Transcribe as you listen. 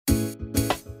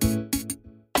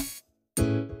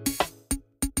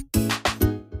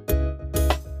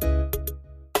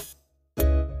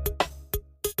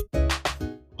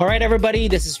All right, everybody,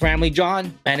 this is Ramley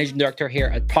John, Managing Director here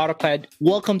at Product-Led.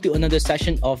 Welcome to another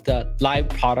session of the live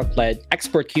Product-Led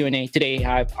Expert Q&A. Today,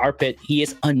 I have Arpit. He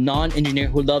is a non-engineer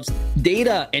who loves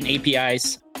data and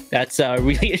APIs. That's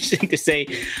really interesting to say.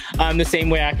 I'm the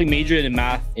same way. I actually majored in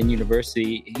math in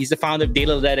university. He's the founder of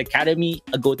Data-Led Academy,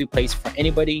 a go-to place for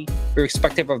anybody,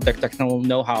 irrespective of their technical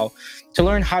know-how, to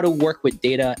learn how to work with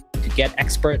data to get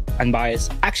expert,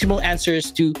 unbiased, actionable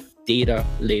answers to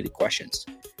data-related questions.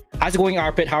 How's it going,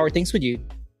 Arpit? How are things with you?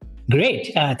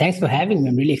 Great. Thanks for having me.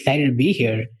 I'm really excited to be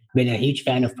here. Been a huge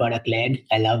fan of Product-Led.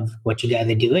 I love what you guys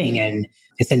are doing, and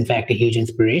it's in fact a huge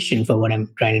inspiration for what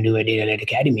I'm trying to do at Data-Led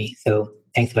Academy. So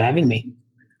thanks for having me.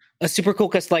 Super cool,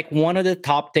 because one of the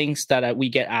top things that we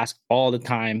get asked all the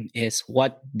time is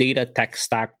what data tech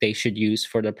stack they should use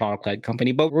for the product-led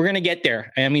company. But we're going to get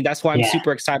there. I mean, that's why I'm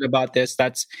super excited about this.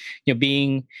 That's,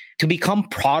 to become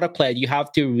product-led, you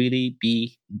have to really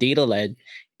be data-led.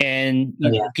 And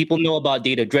people know about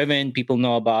data-driven, people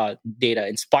know about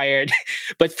data-inspired.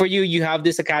 But for you, you have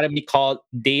this academy called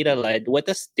Data-Led. What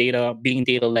does being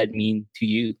data-led mean to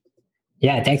you?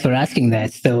 Yeah, thanks for asking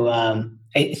that. So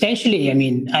essentially,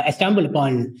 I stumbled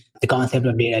upon the concept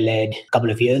of data-led a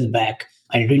couple of years back,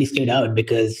 and it really stood out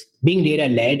because being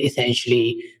data-led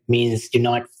essentially means to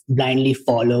not blindly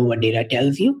follow what data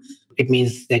tells you. It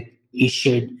means that you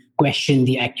should question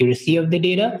the accuracy of the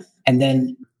data and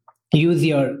then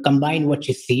combine what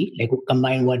you see,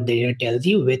 combine what the data tells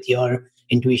you with your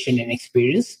intuition and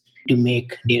experience to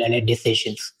make data-led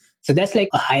decisions. So that's like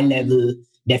a high-level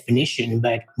definition,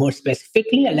 but more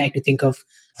specifically, I like to think of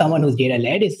someone who's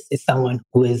data-led is someone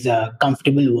who is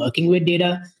comfortable working with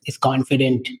data, is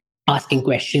confident asking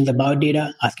questions about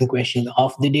data, asking questions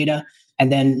of the data,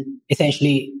 and then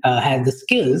essentially has the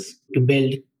skills to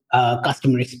build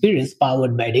customer experience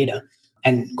powered by data.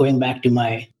 And going back to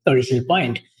my original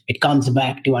point, it comes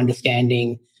back to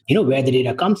understanding, where the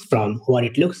data comes from, what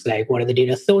it looks like, what are the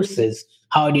data sources,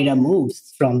 how data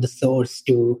moves from the source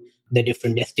to the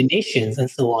different destinations,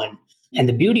 and so on. And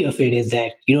the beauty of it is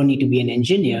that you don't need to be an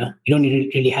engineer. You don't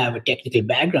need to really have a technical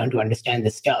background to understand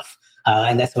this stuff.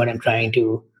 And that's what I'm trying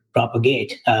to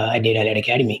propagate at Data-Led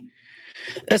Academy.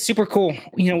 That's super cool.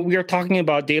 We are talking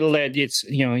about data-led. It's,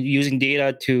 using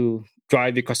data to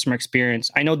drive the customer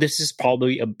experience. I know this is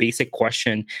probably a basic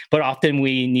question, but often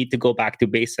we need to go back to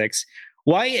basics.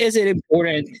 Why is it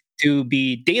important to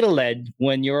be data-led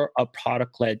when you're a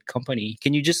product-led company?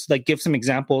 Can you just give some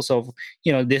examples of,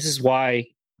 this is why,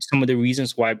 some of the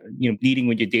reasons why, leading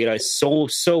with your data is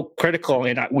so critical.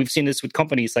 And we've seen this with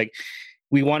companies.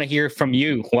 We want to hear from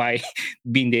you why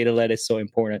being data-led is so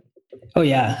important. Oh,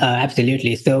 yeah,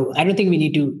 absolutely. So I don't think we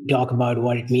need to talk about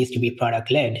what it means to be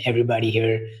product-led. Everybody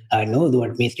here knows what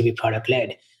it means to be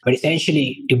product-led. But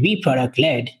essentially, to be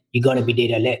product-led, you got to be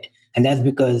data-led. And that's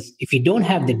because if you don't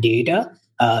have the data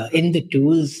in the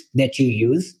tools that you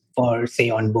use for, say,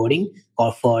 onboarding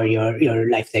or for your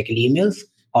lifecycle emails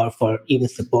or for even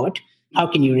support, how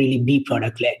can you really be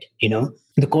product-led?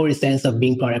 The core essence of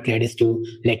being product-led is to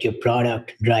let your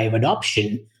product drive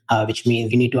adoption, which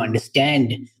means you need to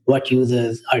understand what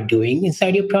users are doing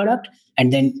inside your product.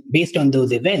 And then based on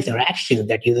those events or actions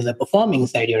that users are performing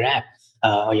inside your app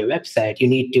or your website, you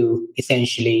need to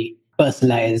essentially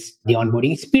personalize the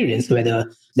onboarding experience,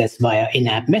 whether that's via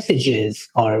in-app messages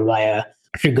or via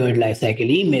triggered lifecycle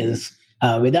emails.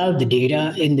 Without the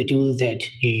data in the tools that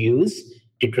you use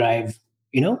to drive,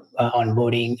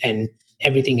 onboarding and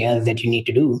everything else that you need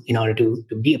to do in order to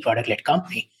be a product-led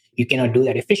company, you cannot do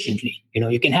that efficiently.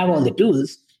 You can have all the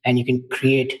tools and you can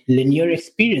create linear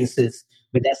experiences,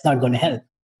 but that's not going to help.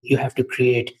 You have to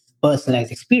create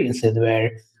personalized experiences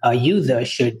where a user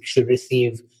should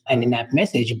receive an in-app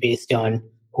message based on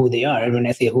who they are. And when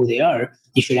I say who they are,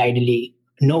 you should ideally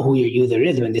know who your user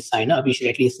is when they sign up. You should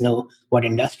at least know what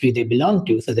industry they belong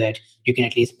to so that you can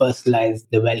at least personalize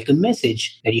the welcome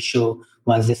message that you show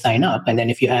once they sign up. And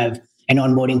then if you have an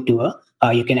onboarding tour,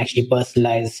 you can actually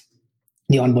personalize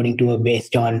the onboarding tour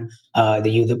based on the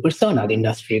user persona, the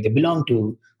industry they belong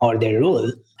to, or their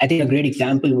role. I think a great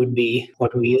example would be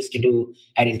what we used to do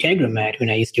at Integromat. When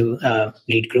I used to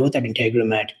lead growth at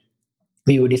Integromat,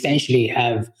 we would essentially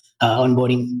have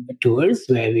onboarding tours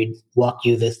where we'd walk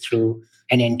users through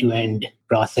an end-to-end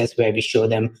process where we show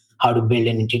them how to build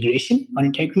an integration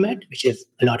on Integromat, which is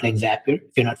a lot like Zapier,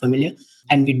 if you're not familiar.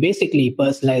 And we'd basically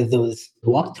personalize those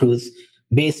walkthroughs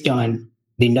based on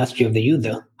the industry of the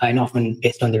user and often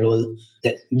based on their role.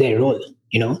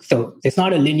 So it's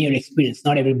not a linear experience.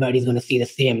 Not everybody's going to see the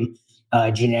same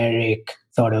generic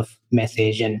sort of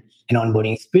message and an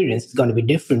onboarding experience. It's going to be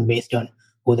different based on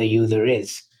who the user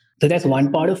is. So that's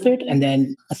one part of it. And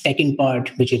then a second part,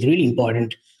 which is really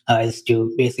important, is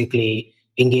to basically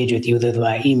engage with users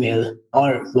via email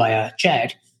or via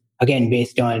chat, again,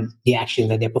 based on the actions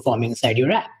that they're performing inside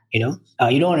your app. You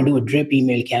don't want to do a drip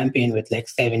email campaign with like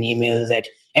 7 emails that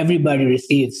everybody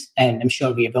receives. And I'm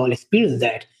sure we have all experienced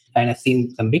that. And I've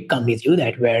seen some big companies do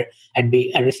that where I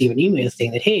receive an email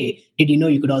saying that, hey, did you know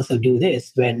you could also do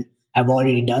this, when I've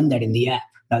already done that in the app?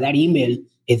 Now that email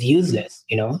is useless.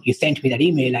 You sent me that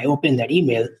email, I opened that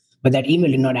email, but that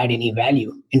email did not add any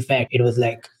value. In fact, it was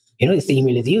like, this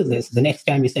email is useless. The next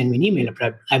time you send me an email,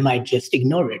 I might just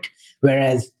ignore it.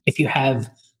 Whereas if you have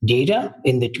data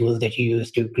in the tools that you use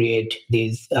to create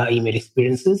these email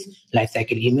experiences,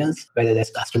 lifecycle emails, whether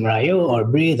that's Customer IO or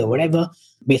Braze or whatever,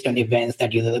 based on events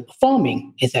that users are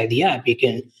performing inside the app, you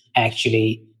can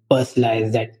actually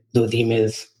personalize those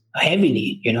emails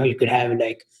heavily. You could have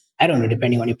like, I don't know,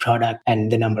 depending on your product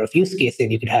and the number of use cases,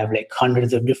 you could have like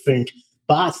hundreds of different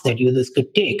paths that users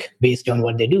could take based on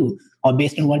what they do or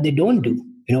based on what they don't do.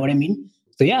 You know what I mean?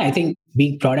 So yeah, I think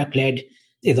being product-led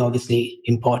is obviously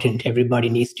important. Everybody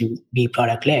needs to be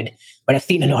product-led. But I've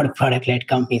seen a lot of product-led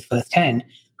companies firsthand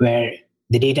where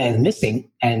the data is missing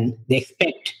and they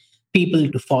expect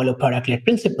people to follow product-led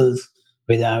principles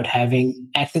without having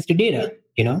access to data,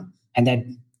 and that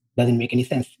doesn't make any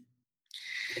sense.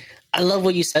 I love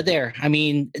what you said there. I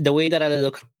mean, the way that I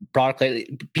look at product,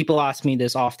 people ask me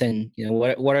this often,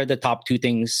 what are the top 2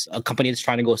 things a company that's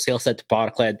trying to go sales led to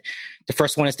product led? The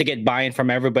first one is to get buy-in from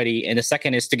everybody. And the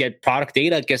second is to get product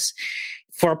data, because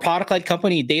for a product led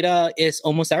company, data is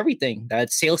almost everything.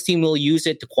 That sales team will use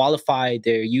it to qualify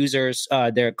their users,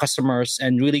 their customers,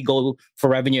 and really go for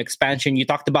revenue expansion. You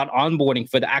talked about onboarding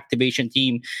for the activation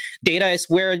team. Data is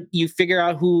where you figure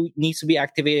out who needs to be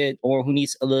activated or who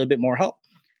needs a little bit more help.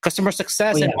 Customer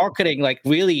success and marketing, like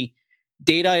really,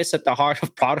 data is at the heart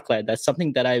of product led. That's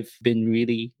something that I've been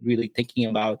really, really thinking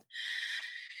about.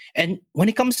 And when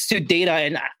it comes to data,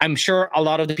 and I'm sure a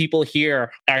lot of the people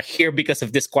here are here because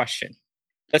of this question.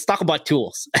 Let's talk about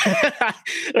tools,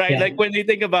 right? Yeah. Like when they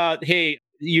think about, hey,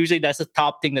 usually that's the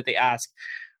top thing that they ask.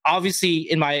 Obviously,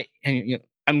 I'm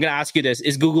going to ask you this: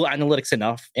 is Google Analytics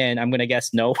enough? And I'm going to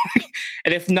guess no.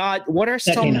 And if not, what are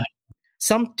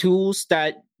some tools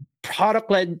that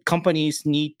product-led companies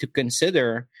need to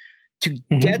consider to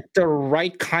get the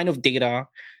right kind of data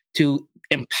to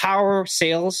empower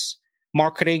sales,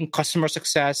 marketing, customer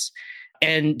success,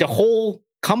 and the whole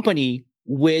company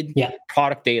with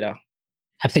product data?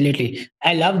 Absolutely.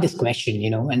 I love this question,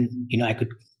 and, I could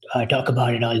talk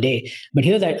about it all day. But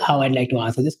here's how I'd like to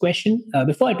answer this question.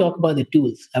 Before I talk about the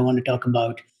tools, I want to talk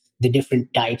about the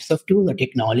different types of tools or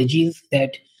technologies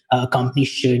that companies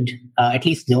should at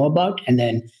least know about and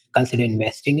then consider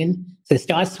investing in. So it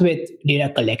starts with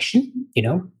data collection,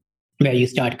 where you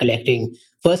start collecting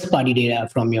first-party data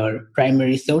from your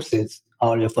primary sources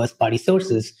or your first-party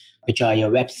sources, which are your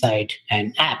website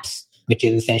and apps, which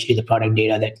is essentially the product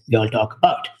data that we all talk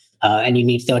about. And you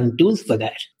need certain tools for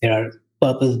that. There are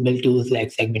purpose-built tools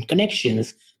like Segment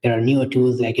Connections. There are newer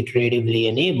tools like Iteratively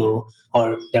Enable,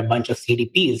 or there are a bunch of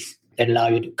CDPs that allow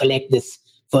you to collect this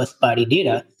first-party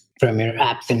data from your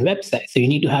apps and websites. So you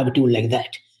need to have a tool like that.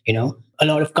 A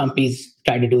lot of companies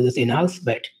try to do this in-house,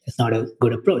 but it's not a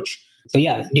good approach. So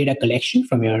yeah, data collection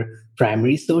from your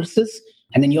primary sources.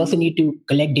 And then you also need to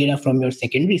collect data from your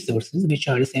secondary sources, which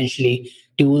are essentially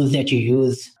tools that you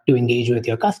use to engage with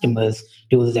your customers,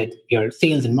 tools that your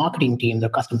sales and marketing teams or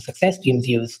customer success teams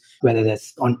use, whether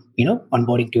that's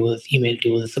onboarding tools, email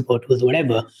tools, support tools,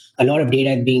 whatever. A lot of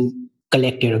data is being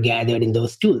collected or gathered in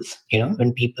those tools.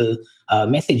 When people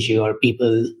message you or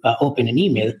people open an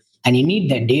email, and you need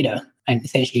that data, and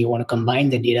essentially you want to combine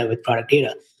the data with product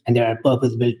data. And there are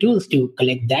purpose-built tools to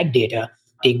collect that data,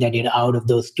 take that data out of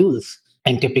those tools.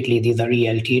 And typically these are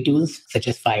ELT tools such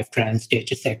as Fivetran,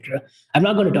 Stitch, etc. I'm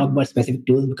not going to talk about specific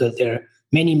tools because there are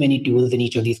many, many tools in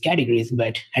each of these categories,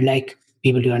 but I'd like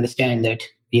people to understand that,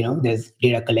 there's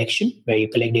data collection where you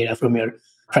collect data from your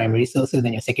primary sources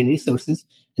and your secondary sources.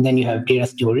 And then you have data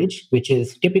storage, which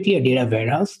is typically a data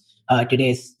warehouse. Today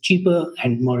is cheaper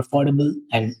and more affordable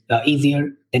and easier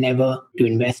than ever to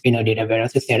invest in a data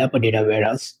warehouse, to set up a data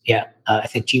warehouse. Yeah, I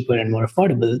said cheaper and more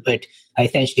affordable, but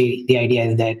essentially the idea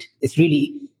is that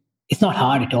it's not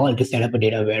hard at all to set up a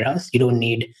data warehouse. You don't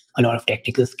need a lot of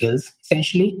technical skills,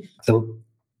 essentially. So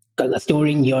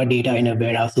storing your data in a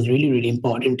warehouse is really, really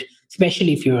important,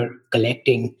 especially if you're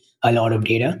collecting a lot of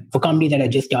data. For companies that are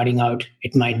just starting out,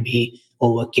 it might be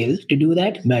overkill to do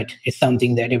that, but it's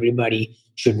something that everybody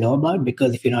should know about,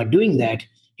 because if you're not doing that,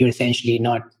 you're essentially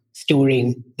not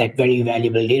storing that very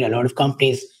valuable data. A lot of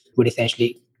companies would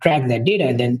essentially track that data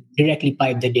and then directly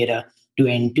pipe the data to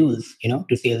end tools,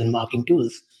 to sales and marketing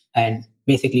tools. And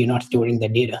basically you're not storing the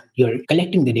data. You're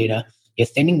collecting the data, you're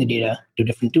sending the data to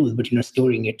different tools, but you're not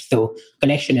storing it. So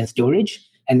collection and storage.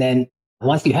 And then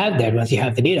once you have that, once you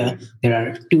have the data, there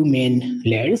are two main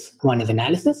layers. One is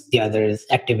analysis, the other is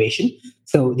activation.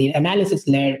 So the analysis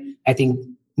layer, I think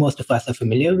most of us are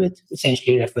familiar with,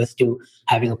 essentially refers to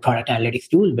having a product analytics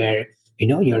tool where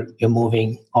you're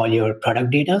moving all your product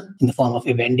data in the form of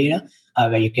event data,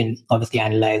 where you can obviously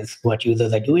analyze what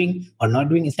users are doing or not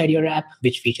doing inside your app,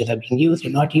 which features are being used or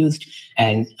not used,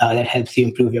 and that helps you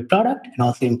improve your product and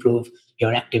also improve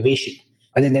your activation.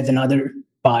 But then there's another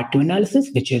part to analysis,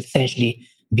 which is essentially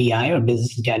BI or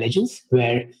business intelligence,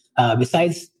 where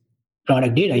besides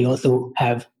product data, you also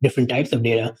have different types of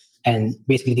data. And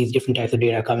basically, these different types of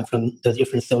data are coming from those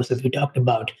different sources we talked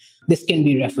about. This can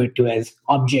be referred to as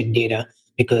object data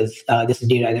because this is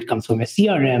data that comes from your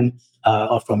CRM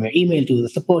or from your email tools, the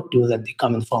support tools, that they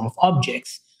come in the form of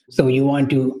objects. So you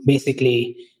want to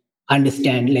basically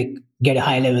understand, get a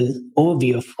high level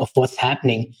overview of what's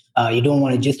happening. You don't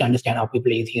want to just understand how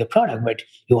people are using your product, but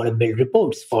you want to build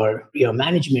reports for your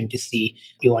management to see.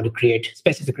 You want to create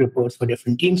specific reports for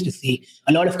different teams to see.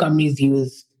 A lot of companies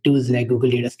use tools like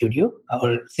Google Data Studio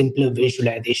or simpler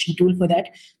visualization tool for that,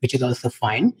 which is also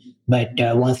fine. But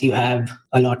once you have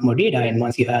a lot more data and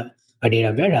once you have a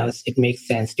data warehouse, it makes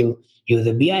sense to use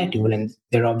a BI tool. And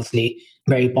there are obviously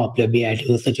very popular BI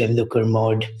tools such as Looker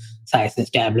Mode, Sisense,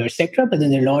 Tableau, etc. But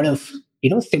then there are a lot of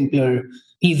simpler,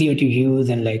 easier to use,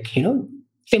 and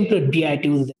simpler BI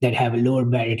tools that have a lower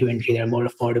barrier to entry, that are more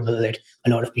affordable, that a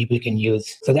lot of people can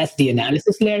use. So that's the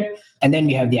analysis layer. And then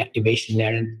we have the activation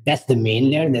layer. And that's the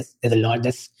main layer. There's a lot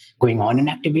that's going on in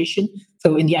activation.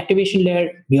 So in the activation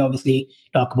layer, we obviously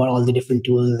talk about all the different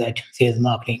tools that sales,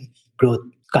 marketing, growth,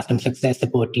 customer success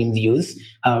support teams use,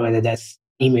 whether that's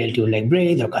email tool like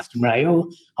Braze or Customer IO,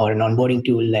 or an onboarding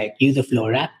tool like Userflow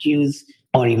or AppQues,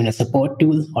 or even a support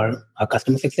tool or a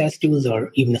customer success tools,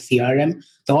 or even a CRM.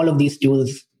 So all of these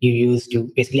tools you use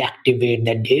to basically activate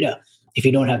that data. If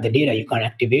you don't have the data, you can't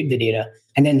activate the data.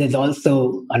 And then there's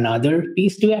also another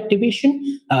piece to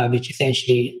activation, which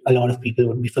essentially a lot of people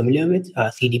would be familiar with,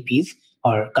 CDPs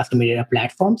or customer data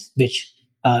platforms, which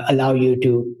allow you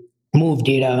to move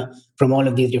data from all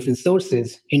of these different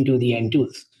sources into the end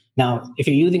tools. Now, if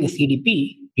you're using a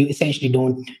CDP, you essentially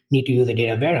don't need to use a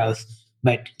data warehouse.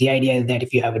 But the idea is that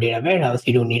if you have a data warehouse,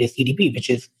 you don't need a CDP, which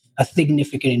is a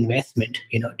significant investment.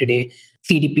 Today,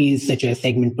 CDPs such as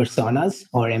Segment Personas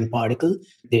or mParticle,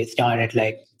 they start at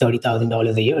like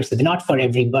 $30,000 a year. So they're not for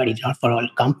everybody, they're not for all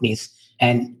companies.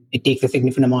 And it takes a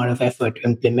significant amount of effort to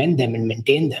implement them and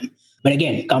maintain them. But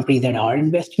again, companies that are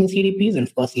investing in CDPs, and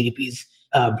of course CDPs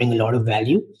bring a lot of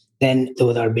value, then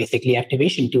those are basically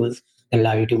activation tools that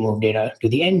allow you to move data to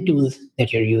the end tools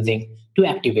that you're using to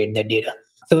activate that data.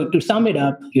 So to sum it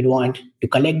up, you'd want to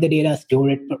collect the data, store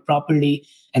it properly,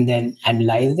 and then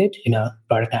analyze it in a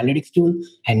product analytics tool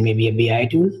and maybe a BI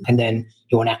tool. And then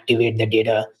you want to activate the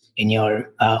data in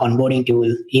your onboarding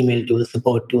tool, email tools,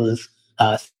 support tools,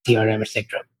 CRM,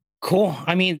 etc. Cool.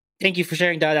 Thank you for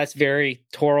sharing that. That's very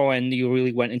thorough, and you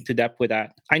really went into depth with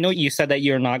that. I know you said that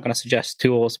you're not going to suggest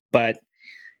tools, but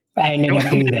I never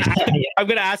do that. I'm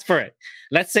going to ask for it.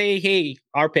 Let's say, hey,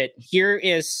 Arpit, here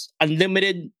is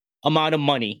unlimited amount of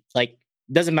money.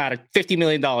 Doesn't matter, $50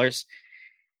 million.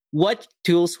 What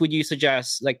tools would you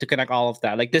suggest to connect all of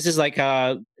that? This is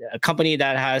a company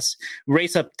that has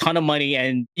raised a ton of money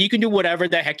and you can do whatever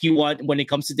the heck you want when it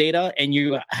comes to data, and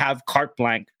you have carte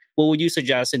blanche. What would you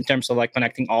suggest in terms of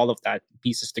connecting all of that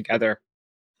pieces together?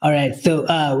 All right. So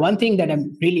one thing that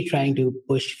I'm really trying to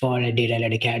push for at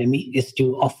Data-Led Academy is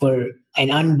to offer an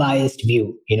unbiased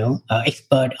view,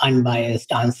 expert,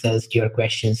 unbiased answers to your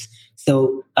questions.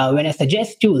 So when I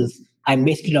suggest tools, I'm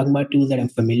basically talking about tools that I'm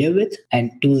familiar with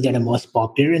and tools that are most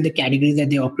popular in the categories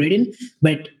that they operate in.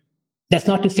 But that's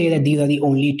not to say that these are the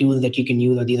only tools that you can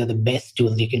use or these are the best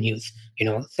tools you can use,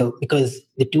 So because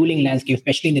the tooling landscape,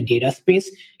 especially in the data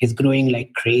space, is growing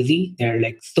like crazy. There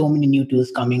are so many new tools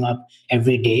coming up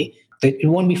every day. So it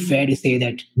won't be fair to say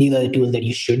that these are the tools that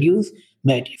you should use.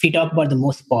 But if you talk about the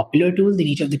most popular tools in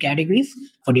each of the categories,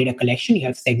 for data collection, you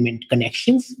have Segment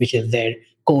Connections, which is their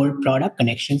core product,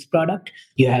 connections product.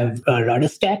 You have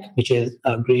RudderStack, which is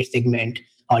a great Segment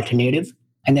alternative.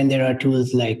 And then there are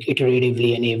tools like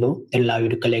Iteratively and Avo that allow you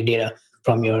to collect data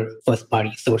from your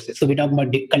first-party sources. So we talk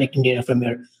about collecting data from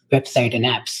your website and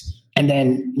apps. And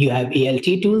then you have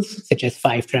ELT tools such as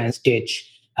Fivetran, Stitch,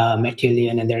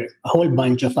 Matillion, and there are a whole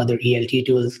bunch of other ELT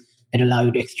tools that allow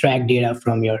you to extract data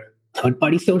from your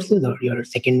third-party sources or your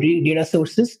secondary data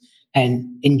sources and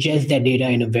ingest that data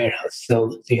in a warehouse.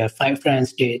 So you have Fivetran,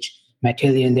 Stitch,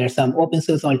 Matillion. There are some open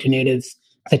source alternatives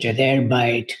such as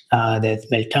Airbyte, there's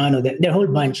Meltano, there are a whole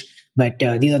bunch, but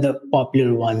these are the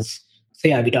popular ones. So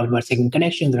yeah, we talked about segment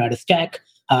connections, Rudderstack.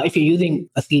 If you're using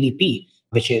a CDP,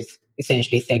 which is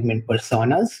essentially segment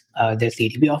personas, their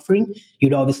CDP offering,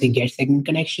 you'd obviously get segment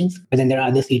connections. But then there are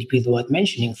other CDPs worth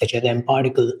mentioning, such as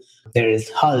mParticle, there is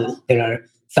Hull, there are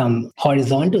some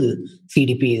horizontal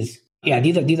CDPs. Yeah,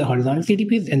 these are horizontal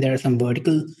CDPs, and there are some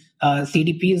vertical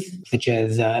CDPs, such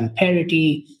as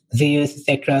Amperity, Zeus,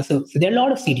 etc. So there are a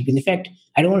lot of CDPs. In fact,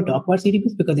 I don't want to talk about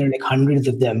CDPs because there are like hundreds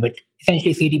of them, but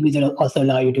essentially CDPs will also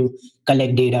allow you to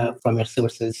collect data from your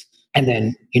sources and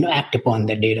then act upon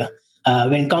that data.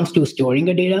 When it comes to storing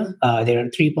the data, there are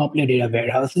three popular data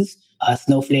warehouses: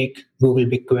 Snowflake, Google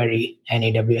BigQuery, and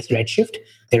AWS Redshift.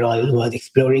 They're all worth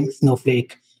exploring.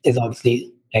 Snowflake is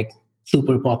obviously like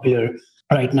super popular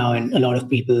right now, and a lot of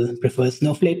people prefer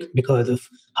Snowflake because of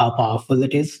how powerful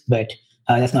it is. But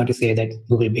that's not to say that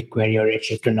Google BigQuery or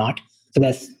Redshift are not. So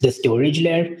that's the storage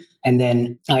layer. And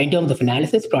then in terms of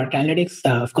analysis, product analytics,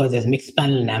 of course, there's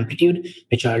Mixpanel and Amplitude,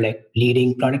 which are like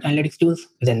leading product analytics tools.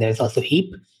 But then there's also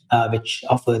Heap, which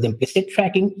offers implicit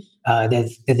tracking.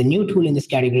 There's a new tool in this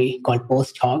category called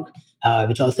PostHog,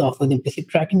 which also offers implicit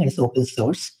tracking, and it's open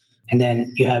source. And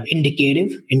then you have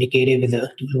Indicative. Indicative is a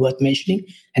tool worth mentioning.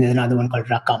 And there's another one called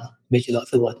Rakam, which is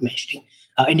also worth mentioning.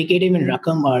 Indicative and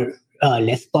Rakam are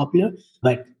less popular,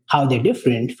 but how they're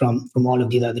different from all of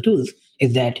these other tools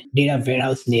is that data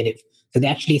warehouse native. So they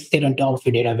actually sit on top of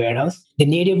your data warehouse. They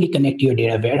natively connect to your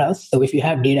data warehouse. So if you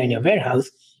have data in your warehouse,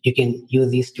 you can use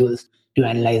these tools to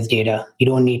analyze data. You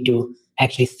don't need to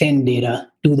actually send data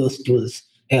to those tools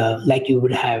like you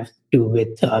would have to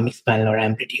with Mixpanel or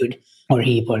Amplitude or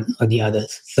Heap or the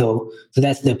others. So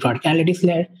that's the product analytics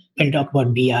layer. When we talk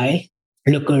about BI,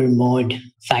 Looker, Mode,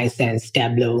 Sisense,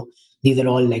 Tableau, these are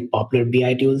all like popular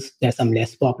BI tools. There are some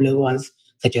less popular ones,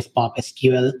 such as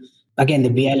PopSQL. Again, the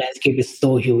BI landscape is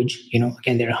so huge.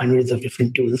 Again, there are hundreds of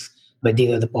different tools, but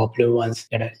these are the popular ones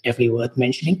that are definitely worth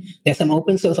mentioning. There's some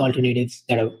open source alternatives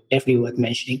that are definitely worth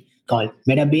mentioning called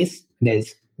Metabase.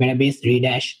 There's Metabase,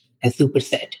 Redash, and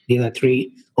Superset. These are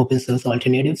three open source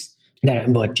alternatives that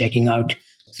are worth checking out.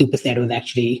 Superset was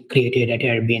actually created at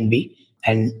Airbnb,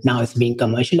 and now it's being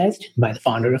commercialized by the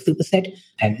founder of Superset,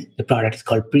 and the product is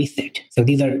called Preset. So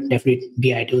these are definitely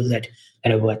BI tools that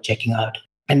are worth checking out.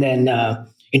 And then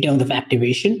in terms of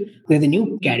activation, there's a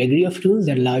new category of tools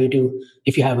that allow you to,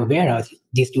 if you have a warehouse,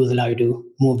 these tools allow you to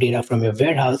move data from your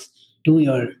warehouse to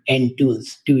your end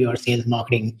tools, to your sales,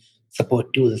 marketing,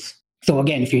 support tools. So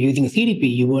again, if you're using a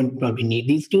CDP, you won't probably need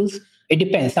these tools. It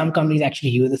depends. Some companies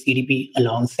actually use a CDP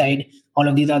alongside all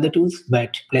of these other tools,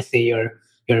 but let's say you're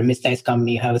a mid-sized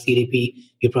company, you have a CDP,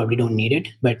 you probably don't need it.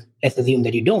 But let's assume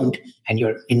that you don't, and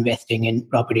you're investing in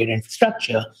proper data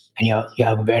infrastructure, and you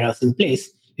have a warehouse in place.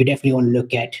 You definitely want to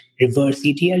look at reverse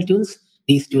ETL tools.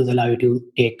 These tools allow you to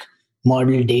take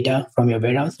model data from your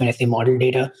warehouse. When I say model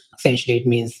data, essentially it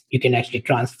means you can actually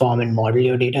transform and model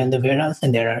your data in the warehouse,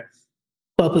 and there are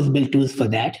purpose-built tools for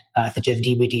that, such as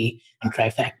dbt and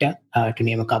Trifacta, to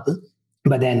name a couple.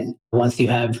 But then once you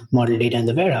have model data in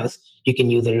the warehouse, you can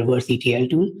use a reverse ETL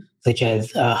tool, such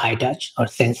as Hightouch or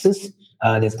Census.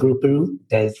 There's Grouperoo,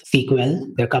 there's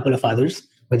SQL, there are a couple of others,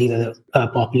 but these are the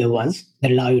popular ones that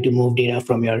allow you to move data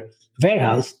from your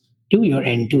warehouse to your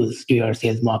end tools, to your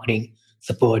sales, marketing,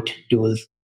 support tools,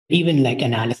 even like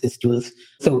analysis tools.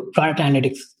 So product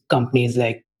analytics companies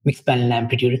like Mixpanel and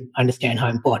Amplitude understand how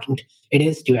important it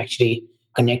is to actually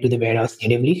connect to the warehouse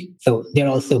natively. So they're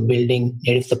also building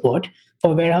native support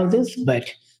for warehouses,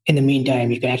 but in the meantime,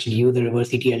 you can actually use the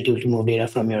reverse ETL tool to move data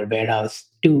from your warehouse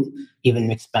to even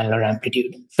Mixpanel or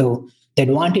Amplitude. So the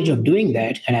advantage of doing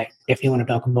that, and I definitely want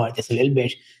to talk about this a little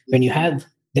bit, when you have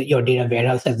your data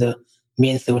warehouse as the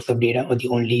main source of data or the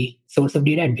only source of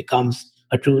data, it becomes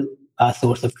a true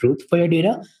source of truth for your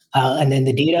data. And then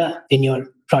the data in your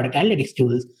product analytics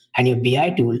tools and your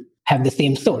BI tool have the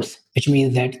same source, which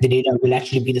means that the data will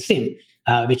actually be the same,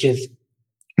 which is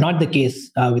not the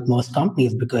case with most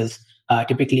companies, because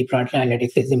typically product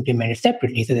analytics is implemented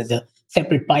separately. So there's a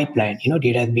separate pipeline.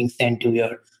 Data is being sent to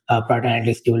your product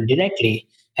analytics tool directly,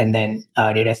 and then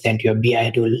data is sent to your BI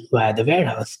tool via the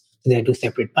warehouse. So there are two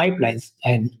separate pipelines,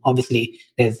 and obviously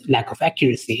there's lack of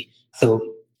accuracy. So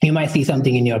you might see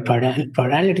something in your product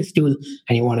analytics tool,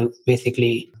 and you want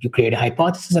to you create a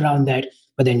hypothesis around that,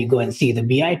 but then you go and see the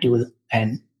BI tool,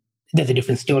 and there's a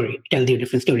different story. It tells you a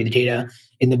different story. The data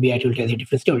in the BI tool tells you a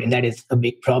different story, and that is a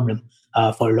big problem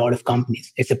for a lot of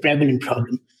companies. It's a prevalent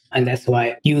problem, and that's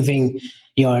why using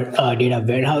your data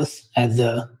warehouse as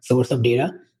a source of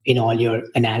data in all your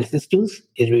analysis tools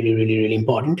is really, really, really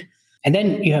important. And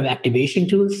then you have activation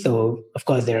tools. So of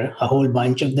course there are a whole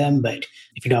bunch of them, but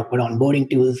if you talk about onboarding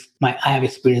tools, I have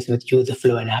experience with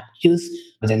Userflow and AppJuice,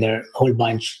 but then there are a whole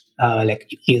bunch like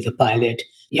UserPilot.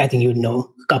 I think you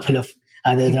know a couple of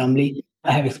others, Ramli.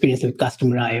 I have experience with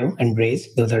Customer IO and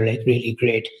Braze. Those are like really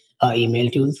great email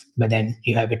tools. But then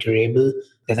you have Iterable.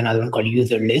 There's another one called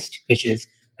User List, which is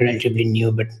relatively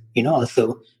new, but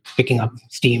also picking up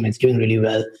steam. It's doing really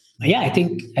well. But yeah, I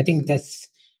think that's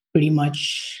pretty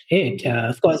much it.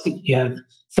 Of course, you have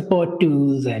support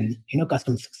tools and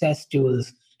customer success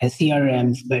tools and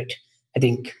CRMs, but I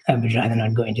think I would rather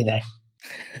not go into that.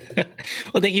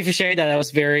 Well, thank you for sharing that. That was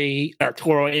very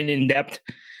thorough and in depth.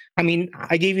 I mean,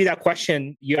 I gave you that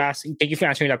question. You asked. Thank you for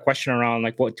answering that question around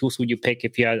like what tools would you pick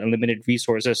if you had unlimited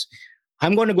resources.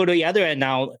 I'm going to go to the other end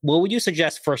now. What would you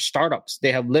suggest for startups?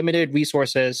 They have limited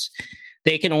resources.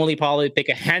 They can only probably pick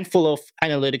a handful of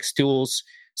analytics tools,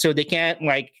 so they can't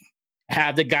like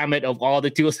have the gamut of all the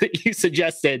tools that you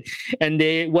suggested. And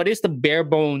what is the bare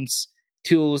bones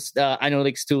tools,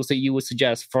 analytics tools that you would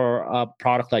suggest for a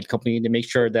product-led company to make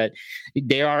sure that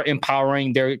they are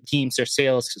empowering their teams, their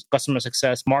sales, customer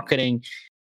success, marketing,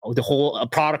 the whole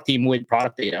product team with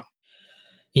product data?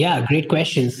 Yeah, great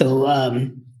question. So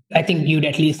I think you'd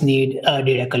at least need a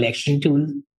data collection tool.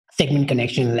 Segment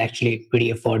Connection is actually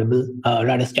pretty affordable.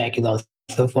 RudderStack is also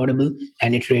affordable,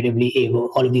 and Iteratively Avo.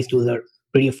 All of these tools are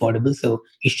pretty affordable. So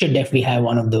you should definitely have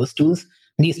one of those tools.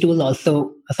 These tools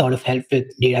also sort of help with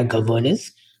data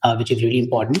governance, which is really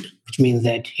important, which means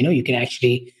that you can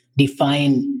actually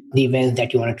define the events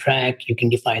that you want to track. You can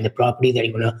define the property that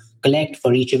you want to collect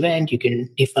for each event. You can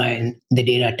define the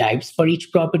data types for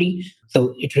each property.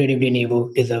 So Iteratively and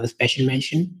Avo deserve a special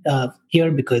mention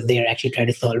here because they are actually trying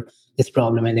to solve this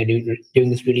problem and they're doing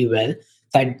this really well.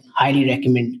 So I'd highly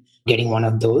recommend getting one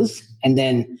of those and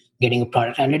then getting a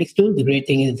product analytics tool. The great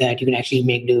thing is that you can actually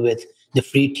make do with the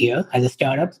free tier as a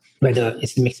startup, whether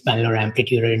it's Mixpanel or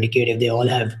Amplitude or Indicative. They all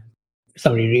have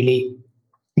really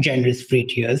generous free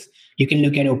tiers. You can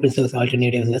look at open source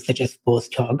alternatives such as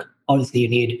PostHog. Obviously, you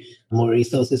need more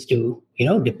resources to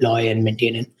deploy and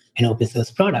maintain an open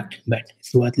source product, but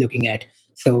it's worth looking at.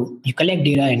 So you collect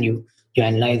data and you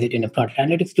analyze it in a product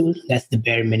analytics tool. That's the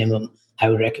bare minimum I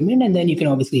would recommend. And then you can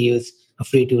obviously use a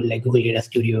free tool like Google Data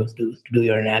Studio to do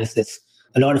your analysis.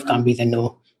 A lot of companies, I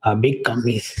know big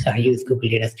companies use Google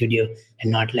Data Studio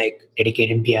and not like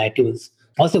dedicated BI tools.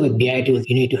 Also with BI tools,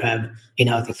 you need to have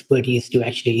in-house expertise to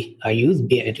actually use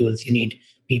BI tools. You need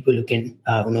people who can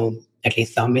know at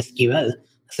least some SQL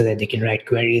so that they can write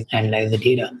queries, analyze the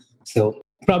data. So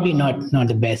probably not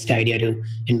the best idea to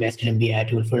invest in a BI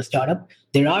tool for a startup.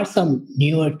 There are some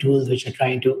newer tools which are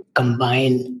trying to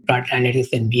combine product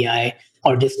analytics and BI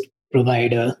or just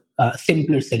provide a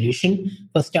simpler solution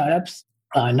for startups.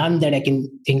 None that I can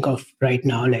think of right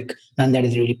now, like none that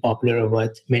is really popular or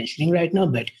worth mentioning right now,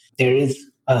 but there is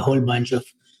a whole bunch of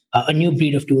a new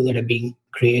breed of tools that are being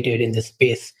created in this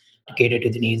space to cater to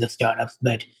the needs of startups.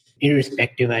 But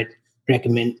irrespective, I'd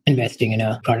recommend investing in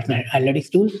a product analytics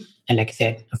tool. And like I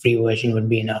said, a free version would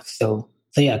be enough. So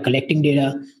yeah, collecting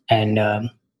data and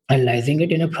analyzing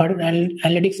it in a product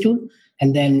analytics tool.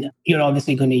 And then you're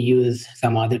obviously going to use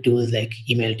some other tools like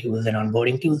email tools and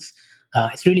onboarding tools.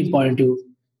 It's really important to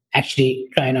actually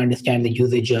try and understand the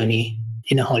user journey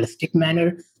in a holistic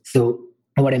manner. So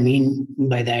what I mean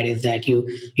by that is that you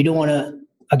don't want to,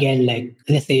 again, like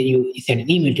let's say you send an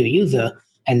email to a user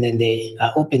and then they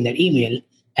open that email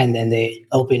and then they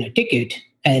open a ticket.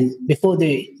 And before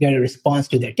they get a response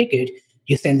to their ticket,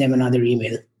 you send them another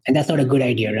email. And that's not a good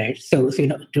idea, right? So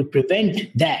to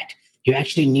prevent that, you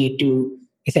actually need to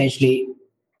essentially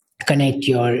connect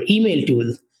your email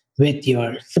tool with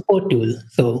your support tool.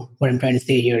 So what I'm trying to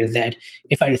say here is that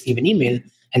if I receive an email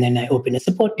and then I open a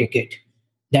support ticket,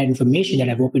 that information that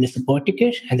I've opened a support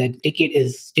ticket and that ticket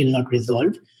is still not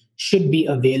resolved should be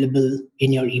available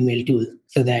in your email tool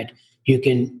so that you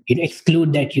can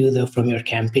exclude that user from your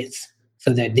campaigns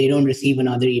so that they don't receive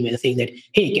another email saying that,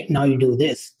 hey, now you do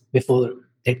this before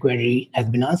their query has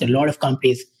been answered. A lot of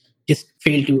companies just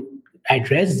fail to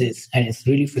address this, and it's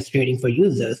really frustrating for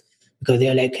users because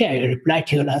they're like, hey, I replied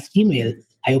to your last email.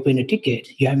 I opened a ticket.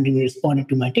 You haven't even responded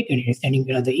to my ticket. You're sending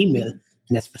me another email, and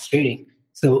that's frustrating.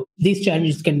 So these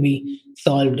challenges can be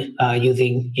solved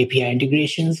using API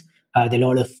integrations. There are a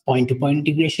lot of point-to-point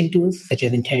integration tools, such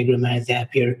as Integram and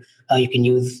Zapier. You can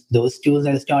use those tools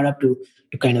as a startup to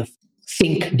kind of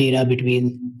sync data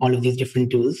between all of these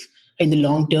different tools. In the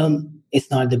long term, it's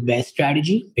not the best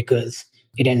strategy because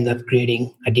it ends up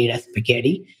creating a data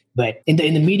spaghetti. But in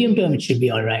the medium term, it should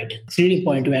be all right. It's really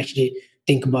important to actually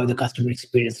think about the customer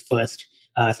experience first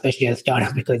especially as a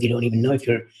startup, because you don't even know if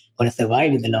you're going to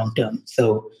survive in the long term.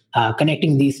 So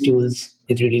connecting these tools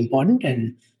is really important.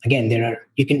 And again,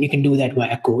 you can do that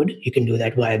via code, you can do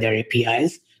that via their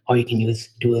APIs, or you can use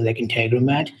tools like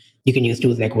Integromat. You can use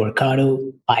tools like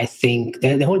Workato, PySync.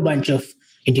 There's a whole bunch of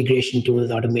integration tools,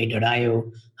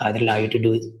 Automate.io, that allow you to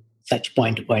do such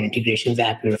point-to-point integrations,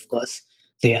 Zapier, of course.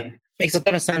 So yeah. Makes a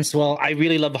ton of sense. Well, I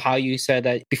really love how you said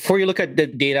that before you look at the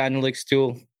data analytics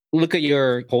tool, look at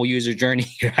your whole user journey,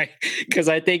 right? Because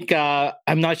I think,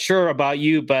 I'm not sure about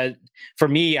you, but for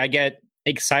me, I get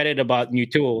excited about new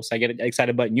tools. I get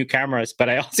excited about new cameras, but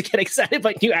I also get excited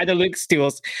about new analytics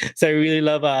tools. So I really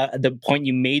love the point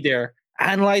you made there.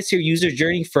 Analyze your user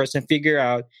journey first and figure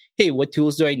out, hey, what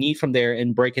tools do I need from there,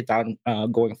 and break it down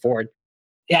going forward.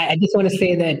 Yeah, I just want to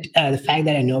say that the fact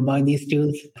that I know about these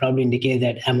tools probably indicates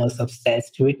that I'm also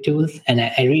obsessed with tools, and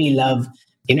I really love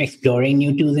exploring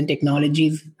new tools and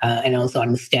technologies, and also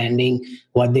understanding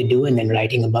what they do and then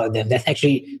writing about them. That's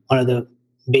actually one of the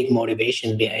big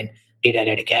motivations behind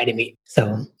Data Academy.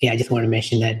 So yeah, I just want to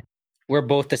mention that. We're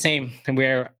both the same, and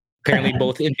we're apparently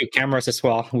both into cameras as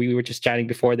well. We were just chatting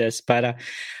before this, but I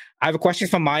have a question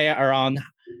from Maya around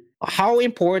how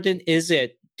important is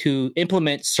it to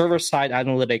implement server-side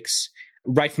analytics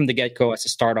right from the get-go as a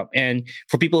startup? And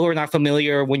for people who are not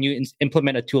familiar, when you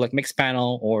implement a tool like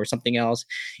Mixpanel or something else,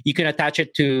 you can attach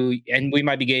it to, and we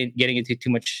might be getting into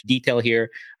too much detail here,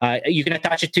 you can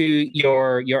attach it to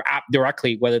your app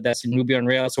directly, whether that's in Ruby on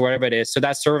Rails or whatever it is. So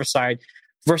that's server-side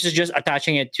versus just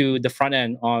attaching it to the front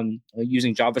end on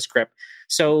using JavaScript.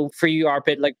 So for you,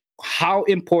 Arpit, like how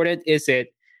important is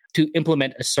it to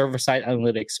implement a server-side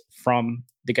analytics from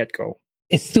the get-go?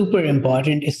 It's super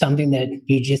important. It's something that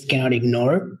you just cannot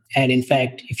ignore. And in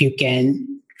fact, if you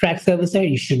can track server side,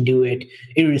 you should do it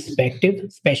irrespective,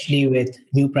 especially with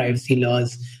new privacy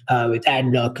laws, with ad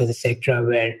blockers, etc.,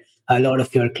 where a lot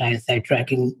of your client side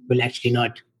tracking will actually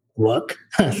not work.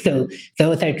 So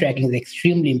server side tracking is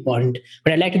extremely important.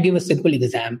 But I'd like to give a simple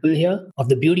example here of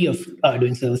the beauty of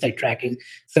doing server side tracking.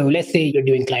 So let's say you're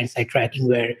doing client side tracking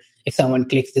where if someone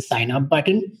clicks the sign up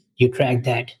button, you track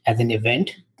that as an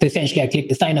event. So essentially, I click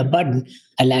the sign up button,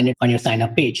 I land it on your sign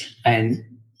up page, and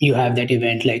you have that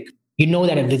event like,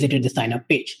 that I visited the sign up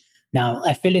page. Now,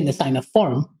 I fill in the sign up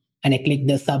form and I click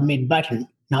the submit button.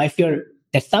 Now, if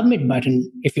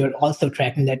you're also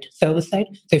tracking that server side,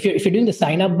 so if you're doing the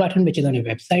sign up button, which is on your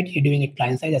website, you're doing it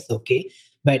client side, that's okay.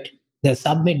 But the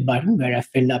submit button where I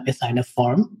filled up a sign up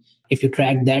form, if you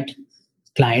track that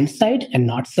client side and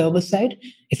not server side,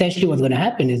 essentially what's going to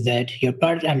happen is that your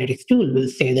product analytics tool will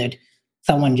say that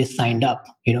someone just signed up,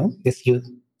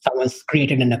 someone's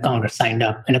created an account or signed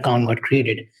up, an account got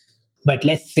created. But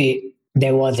let's say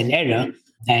there was an error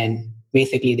and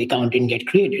basically the account didn't get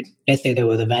created. Let's say there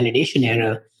was a validation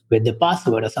error with the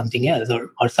password or something else,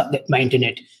 or something, my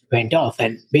internet went off.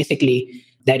 And basically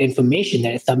that information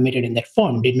that is submitted in that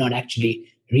form did not actually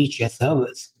reach your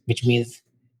servers, which means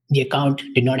the account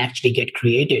did not actually get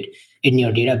created in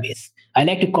your database. I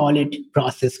like to call it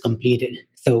process completed.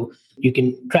 So you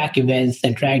can track events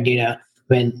and track data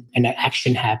when an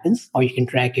action happens, or you can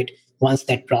track it once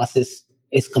that process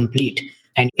is complete.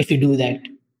 And if you do that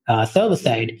server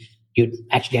side, you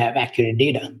actually have accurate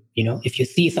data. If you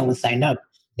see someone signed up,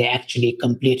 they actually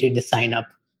completed the sign up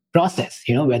process,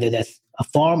 whether that's a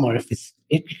form or if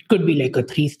it could be like a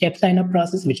 3-step sign up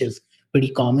process, which is pretty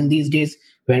common these days,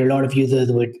 where a lot of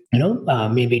users would,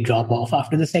 maybe drop off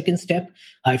after the second step.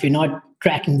 If you're not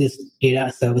tracking this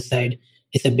data server side,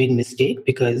 it's a big mistake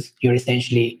because you're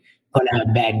essentially going to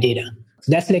have bad data.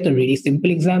 So that's like a really simple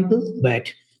example,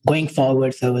 but going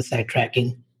forward, server side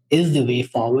tracking is the way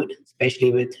forward,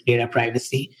 especially with data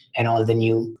privacy and all the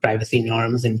new privacy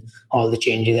norms and all the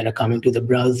changes that are coming to the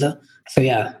browser. So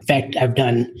yeah, in fact, I've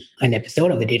done an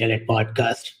episode of the Data Led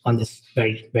podcast on this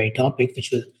very, very topic,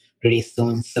 which will release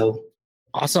soon. So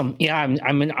awesome. Yeah,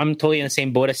 I'm totally in the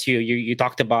same boat as you. You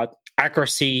talked about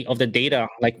accuracy of the data,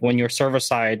 like when you're server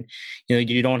side,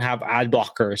 you don't have ad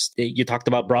blockers. You talked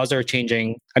about browser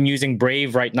changing. I'm using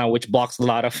Brave right now, which blocks a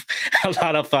lot of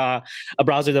a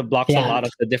browser that blocks a lot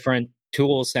of the different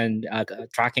tools and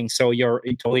tracking. So you're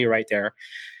totally right there.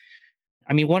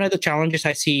 I mean, one of the challenges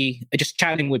I see just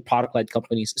chatting with product-led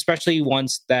companies, especially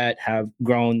ones that have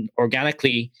grown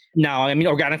organically. Now, I mean,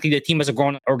 organically, the team has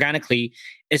grown organically,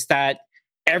 is that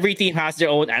every team has their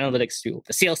own analytics tool.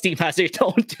 The sales team has their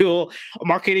own tool,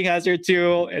 marketing has their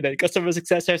tool, and then customer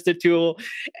success has their tool,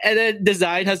 and then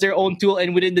design has their own tool.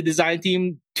 And within the design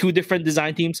team, 2 different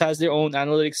design teams has their own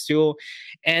analytics tool,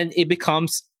 and it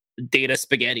becomes data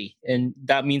spaghetti. And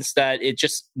that means that it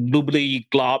just gloobly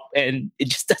glop, and it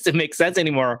just doesn't make sense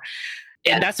anymore.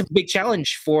 And that's a big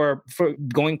challenge for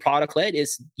going product led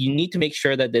is you need to make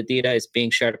sure that the data is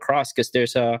being shared across because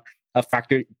there's a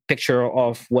factor picture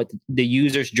of what the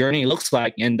user's journey looks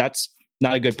like. And that's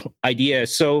not a good idea.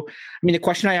 So, I mean, the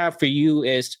question I have for you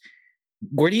is,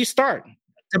 where do you start?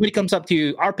 Somebody comes up to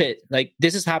you, Arpit, like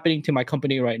this is happening to my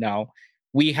company right now.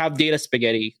 We have data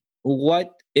spaghetti. What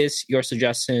is your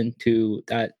suggestion to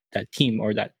that team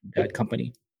or that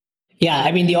company? Yeah,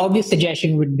 I mean, the obvious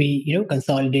suggestion would be,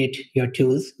 consolidate your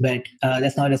tools, but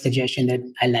that's not a suggestion that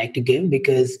I like to give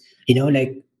because,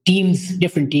 like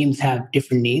different teams have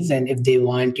different needs. And if they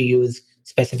want to use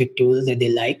specific tools that they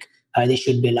like, they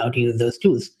should be allowed to use those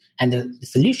tools. And the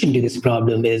solution to this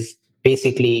problem is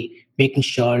basically making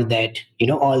sure that,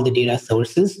 all the data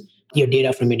sources, your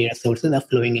data from your data sources are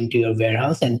flowing into your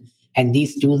warehouse and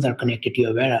these tools are connected to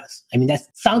your warehouse. I mean, that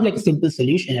sounds like a simple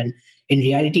solution. And in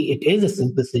reality, it is a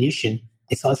simple solution.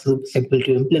 It's also simple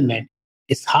to implement.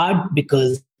 It's hard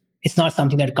because it's not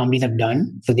something that companies have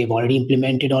done. So they've already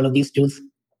implemented all of these tools.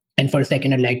 And for a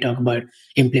second, I'd like to talk about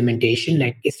implementation.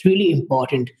 Like it's really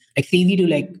important. Like it's easy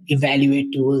to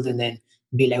evaluate tools and then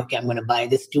be like, okay, I'm going to buy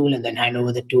this tool and then hand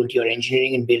over the tool to your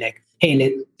engineering and be like,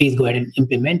 hey, please go ahead and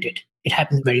implement it. It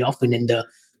happens very often in the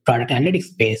product analytics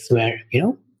space where,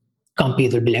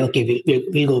 companies will be like, okay,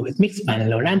 we'll go with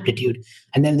Mixpanel or Amplitude.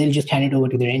 And then they'll just hand it over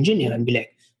to their engineer and be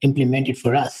like, implement it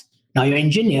for us. Now your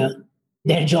engineer,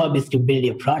 their job is to build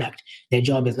your product. Their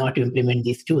job is not to implement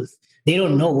these tools. They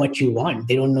don't know what you want.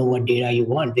 They don't know what data you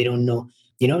want. They don't know,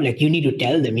 you need to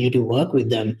tell them, you need to work with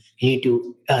them. You need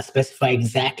to specify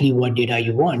exactly what data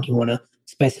you want. You want to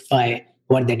specify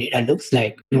what the data looks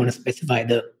like. You want to specify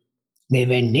the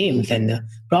event names and the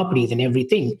properties and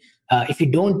everything. If you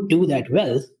don't do that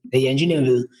well, the engineer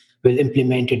will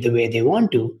implement it the way they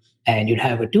want to, and you'd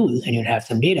have a tool and you'd have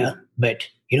some data. But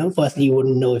firstly, you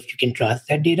wouldn't know if you can trust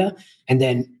that data. And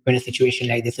then when a situation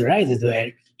like this arises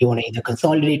where you want to either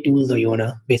consolidate tools or you want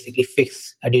to basically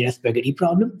fix a data spaghetti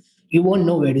problem, you won't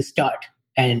know where to start.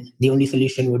 And the only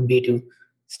solution would be to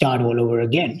start all over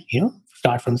again,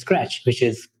 start from scratch, which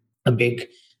is a big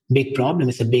problem.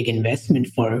 It's a big investment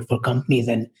for companies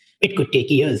and it could take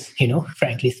years,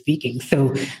 frankly speaking.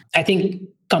 So I think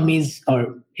companies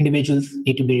or individuals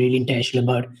need to be really intentional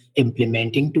about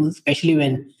implementing tools, especially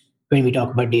when we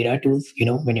talk about data tools,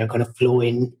 when you're going to flow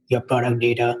in your product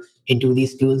data into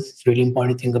these tools. It's really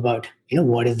important to think about,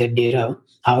 what is that data?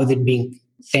 How is it being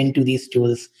sent to these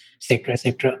tools, et cetera, et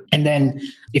cetera. And then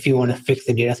if you want to fix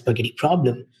the data spaghetti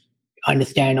problem,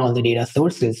 understand all the data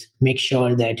sources, make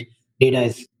sure that data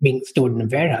is being stored in a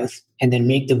warehouse, and then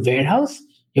make the warehouse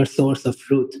your source of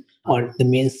truth or the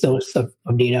main source of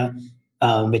data,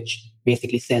 which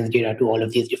basically sends data to all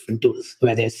of these different tools,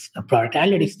 whether it's a product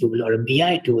analytics tool or a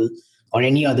BI tool or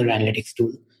any other analytics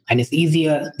tool. And it's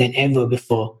easier than ever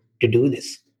before to do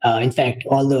this. In fact,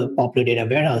 all the popular data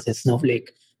warehouses,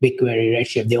 Snowflake, BigQuery,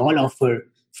 Redshift, they all offer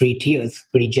free tiers,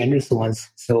 pretty generous ones.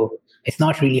 So it's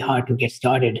not really hard to get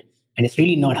started. And it's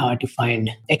really not hard to find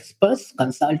experts,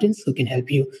 consultants who can help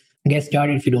you get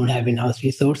started if you don't have in-house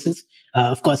resources.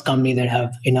 Of course, companies that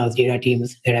have in-house data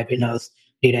teams, that have in-house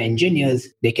data engineers,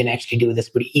 they can actually do this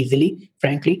pretty easily,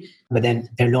 frankly. But then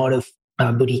there are a lot of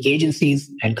boutique agencies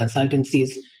and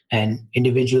consultancies and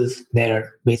individuals that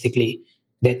are basically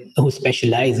who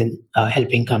specialize in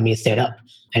helping companies set up,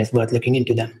 and it's worth looking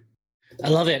into them. I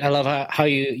love it. I love how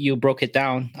you broke it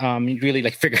down. You really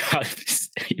figure out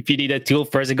if you need a tool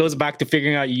first. It goes back to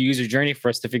figuring out your user journey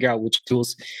first to figure out which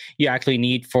tools you actually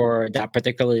need for that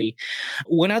particularly.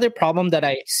 One other problem that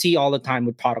I see all the time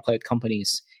with product-led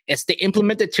companies is they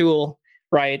implement the tool,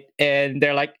 right? And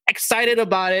they're excited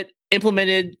about it,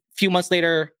 implemented, a few months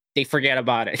later, they forget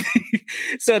about it.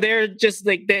 So they're just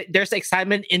there's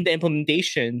excitement in the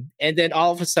implementation. And then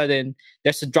all of a sudden,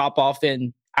 there's a drop off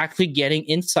in actually getting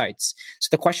insights. So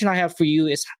the question I have for you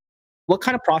is, what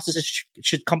kind of processes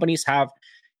should companies have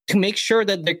to make sure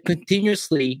that they're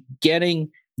continuously getting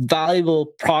valuable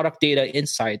product data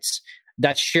insights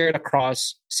that's shared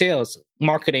across sales,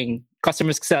 marketing,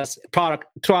 customer success, product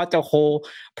throughout the whole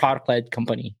product-led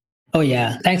company? Oh,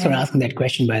 yeah. Thanks for asking that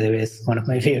question, by the way. It's one of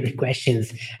my favorite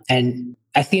questions. And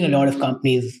I've seen a lot of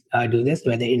companies do this,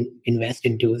 where they invest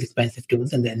in tools, expensive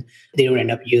tools, and then they don't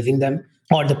end up using them.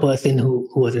 Or the person who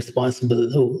was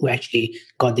responsible, who actually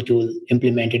got the tool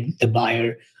implemented, the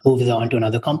buyer moves on to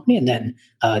another company, and then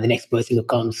the next person who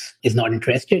comes is not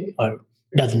interested or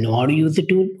doesn't know how to use the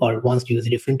tool or wants to use a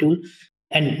different tool.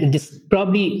 And this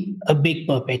probably a big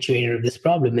perpetuator of this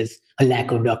problem is a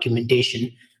lack of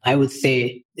documentation. I would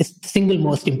say it's the single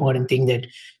most important thing that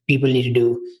people need to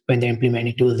do when they're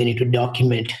implementing tools. They need to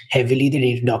document heavily. They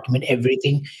need to document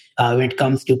everything. When it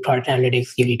comes to product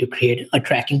analytics, you need to create a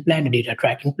tracking plan, a data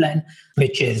tracking plan,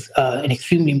 which is an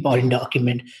extremely important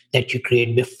document that you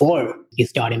create before you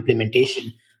start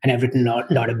implementation. And I've written a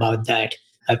lot about that.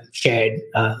 I've shared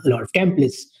a lot of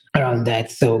templates around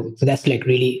that. So that's like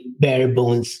really bare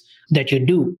bones that you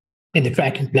do in the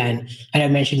tracking plan. And I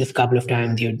mentioned this a couple of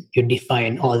times. You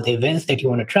define all the events that you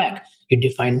want to track. You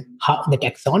define how the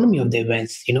taxonomy of the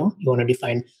events. You want to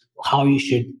define how you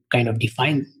should kind of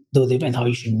define those events, how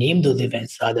you should name those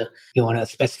events. Rather, you want to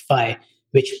specify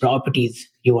which properties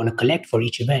you want to collect for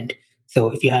each event. So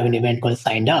if you have an event called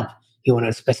signed up, you want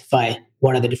to specify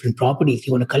what are the different properties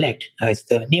you want to collect. It's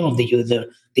the name of the user,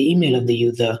 the email of the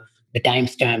user, the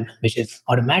timestamp, which is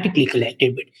automatically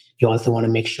collected, but you also want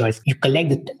to make sure you collect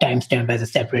the timestamp as a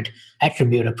separate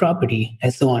attribute or property,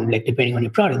 and so on. Like depending on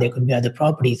your product, there could be other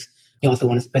properties. You also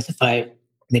want to specify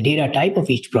the data type of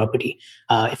each property.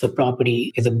 If a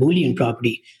property is a Boolean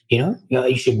property,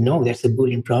 you should know that's a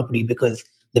Boolean property because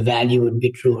the value would be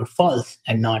true or false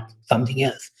and not something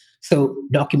else. So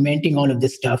documenting all of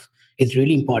this stuff is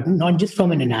really important, not just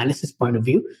from an analysis point of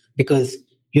view, because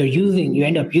you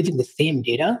end up using the same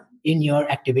data in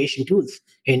your activation tools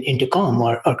in Intercom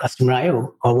or Customer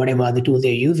IO or whatever other tools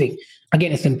they're using.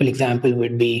 Again, a simple example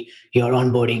would be your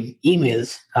onboarding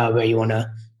emails, where you want to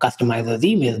customize those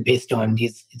emails based on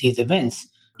these events.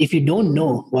 If you don't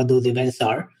know what those events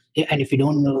are, and if you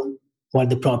don't know what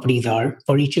the properties are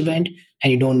for each event,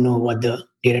 and you don't know what the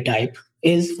data type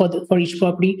is for each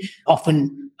property,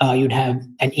 often you'd have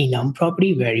an enum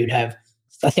property where you'd have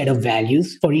a set of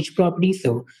values for each property.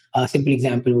 So a simple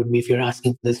example would be if you're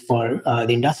asking this for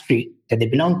the industry that they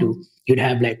belong to, you'd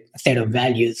have like a set of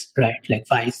values, right? Like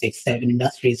 5, 6, 7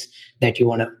 industries that you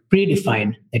want to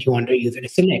predefine, that you want the user to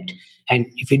select. And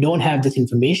if you don't have this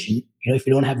information, if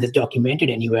you don't have this documented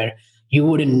anywhere, you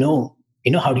wouldn't know,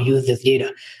 how to use this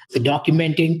data. So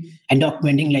documenting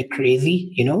like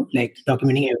crazy, like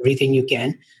documenting everything you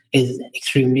can is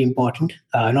extremely important.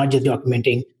 Not just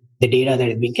documenting the data that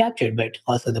is being captured, but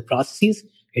also the processes,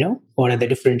 what are the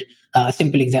different,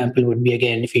 simple example would be,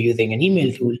 again, if you're using an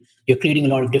email tool, you're creating a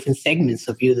lot of different segments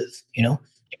of users,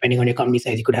 depending on your company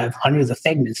size, you could have hundreds of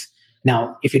segments.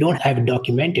 Now, if you don't have it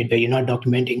documented, where you're not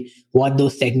documenting what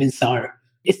those segments are,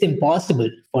 it's impossible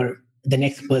for the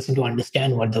next person to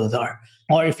understand what those are.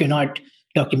 Or if you're not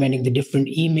documenting the different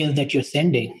emails that you're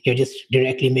sending, you're just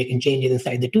directly making changes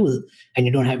inside the tool, and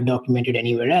you don't have it documented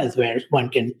anywhere else where one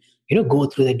can go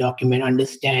through the document,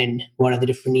 understand what are the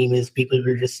different emails people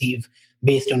will receive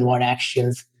based on what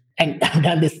actions. And I've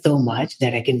done this so much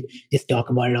that I can just talk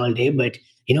about it all day. But,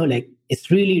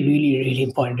 it's really, really, really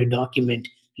important to document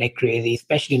like crazy,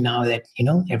 especially now that,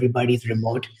 everybody's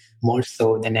remote more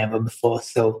so than ever before.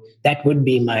 So that would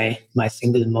be my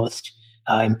single most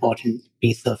important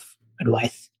piece of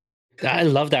advice. I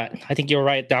love that. I think you're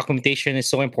right. Documentation is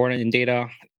so important in data,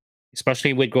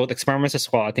 especially with growth experiments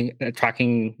as well. I think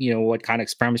tracking, what kind of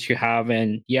experiments you have.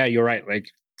 And yeah, you're right. Like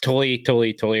totally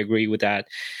agree with that.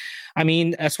 I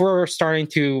mean, as we're starting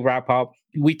to wrap up,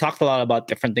 we talked a lot about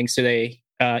different things today.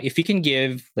 If you can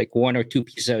give like one or two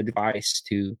pieces of advice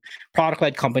to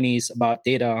product-led companies about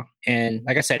data, and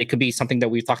like I said, it could be something that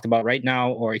we've talked about right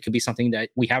now, or it could be something that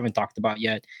we haven't talked about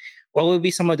yet. What would be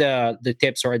some of the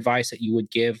tips or advice that you would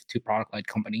give to product-led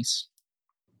companies?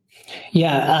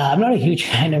 Yeah, I'm not a huge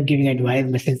fan of giving advice,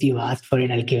 but since you asked for it,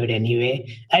 I'll give it anyway.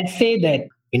 I'd say that,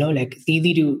 like it's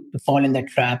easy to fall in that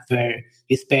trap where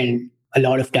you spend a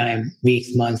lot of time,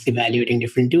 weeks, months evaluating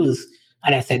different tools.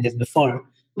 And I said this before,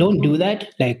 don't do that.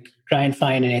 Like try and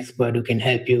find an expert who can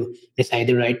help you decide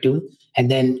the right tool.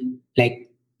 And then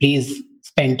please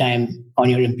spend time on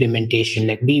your implementation.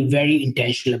 Like be very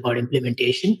intentional about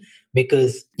implementation,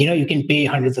 because, you can pay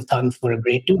hundreds of thousands for a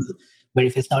great tool, but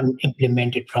if it's not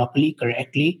implemented properly,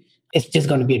 correctly, it's just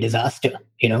going to be a disaster,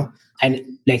 And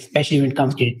especially when it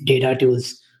comes to data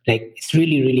tools, it's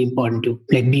really, really important to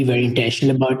be very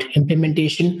intentional about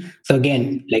implementation. So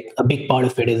again, a big part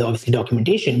of it is obviously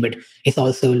documentation, but it's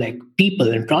also people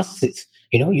and processes.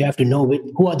 You have to know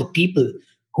who are the people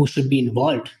who should be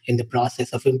involved in the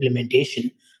process of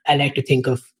implementation. I like to think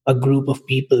of a group of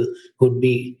people who'd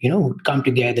be, who'd come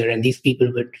together, and these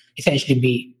people would essentially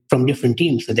be from different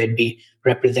teams. So there'd be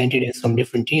representatives from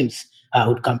different teams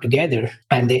who'd come together,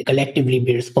 and they collectively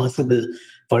be responsible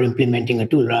for implementing a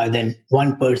tool, rather than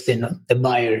one person, the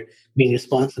buyer, being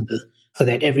responsible, so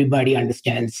that everybody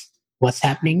understands what's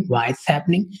happening, why it's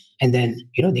happening, and then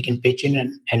they can pitch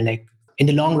in and in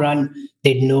the long run,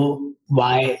 they'd know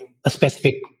why a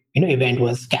specific event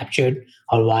was captured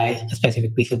or why a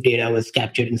specific piece of data was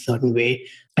captured in a certain way.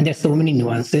 And there's so many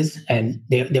nuances, and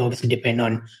they obviously depend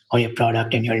on your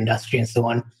product and your industry and so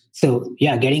on. So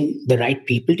yeah, getting the right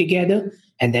people together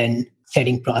and then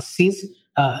setting processes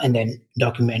and then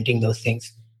documenting those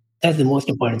things. That's the most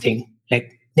important thing.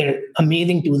 Like, there are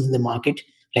amazing tools in the market,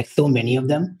 like so many of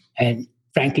them. And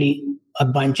frankly, a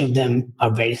bunch of them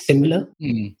are very similar.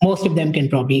 Most of them can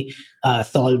probably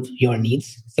solve your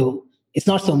needs. So it's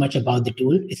not so much about the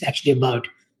tool. It's actually about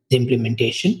the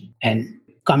implementation and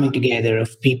coming together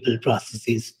of people,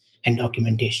 processes, and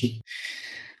documentation.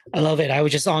 I love it. I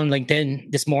was just on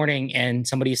LinkedIn this morning and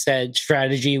somebody said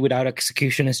strategy without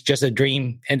execution is just a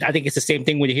dream. And I think it's the same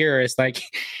thing with here. It's like,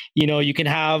 you can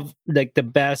have like the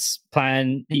best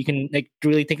plan. You can like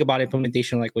really think about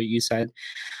implementation, like what you said.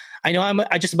 I know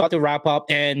I just about to wrap up,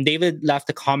 and David left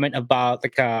a comment about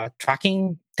like a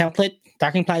tracking plan template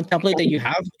that you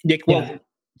have. Like, well,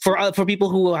 for people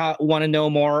who want to know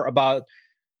more about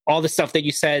all the stuff that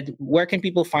you said, where can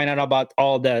people find out about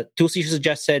all the tools you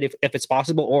suggested, if it's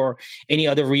possible, or any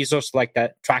other resource like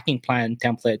that tracking plan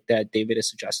template that David is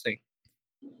suggesting?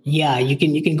 Yeah, you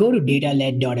can go to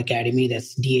dataled.academy.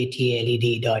 That's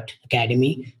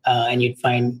datled.academy, and you'd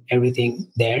find everything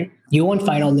there. You won't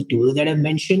find all the tools that I've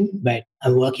mentioned, but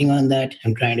I'm working on that.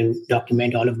 I'm trying to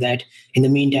document all of that. In the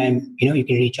meantime, you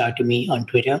can reach out to me on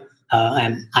Twitter.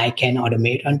 I'm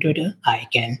iCanAutomate on Twitter,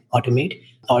 iCanAutomate,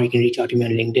 or you can reach out to me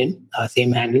on LinkedIn,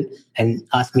 same handle, and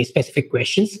ask me specific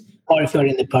questions. Or if you're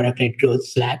in the product-led growth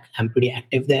Slack, I'm pretty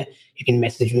active there. You can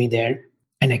message me there,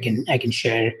 and I can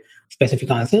share specific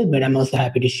answers. But I'm also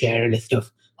happy to share a list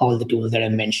of all the tools that I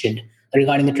mentioned.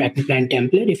 Regarding the tracking plan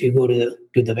template, if you go to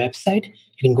the website,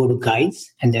 you can go to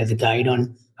guides, and there's a guide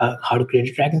on how to create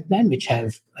a tracking plan, which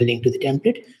has a link to the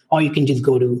template. Or you can just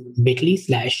go to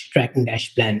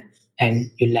bit.ly/tracking-plan,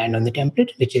 and you land on the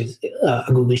template, which is a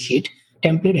Google Sheet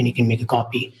template, and you can make a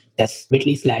copy. That's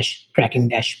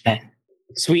bit.ly/tracking-plan.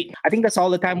 Sweet. I think that's all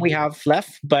the time we have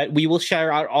left, but we will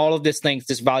share out all of these links,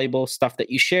 this valuable stuff that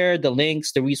you shared, the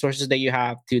links, the resources that you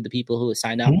have to the people who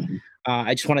sign up. Mm-hmm.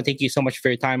 I just want to thank you so much for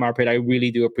your time, Arpit. I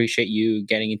really do appreciate you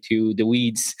getting into the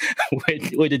weeds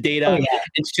with the data and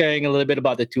sharing a little bit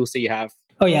about the tools that you have.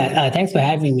 Oh, yeah. Thanks for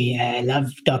having me. I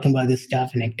love talking about this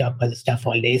stuff, and I talk about this stuff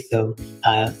all day. So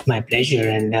it's my pleasure.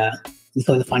 And this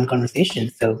was a fun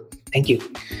conversation. So thank you.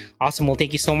 Awesome. Well,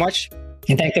 thank you so much.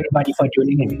 And thanks, everybody, for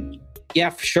tuning in. Yeah,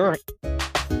 for sure.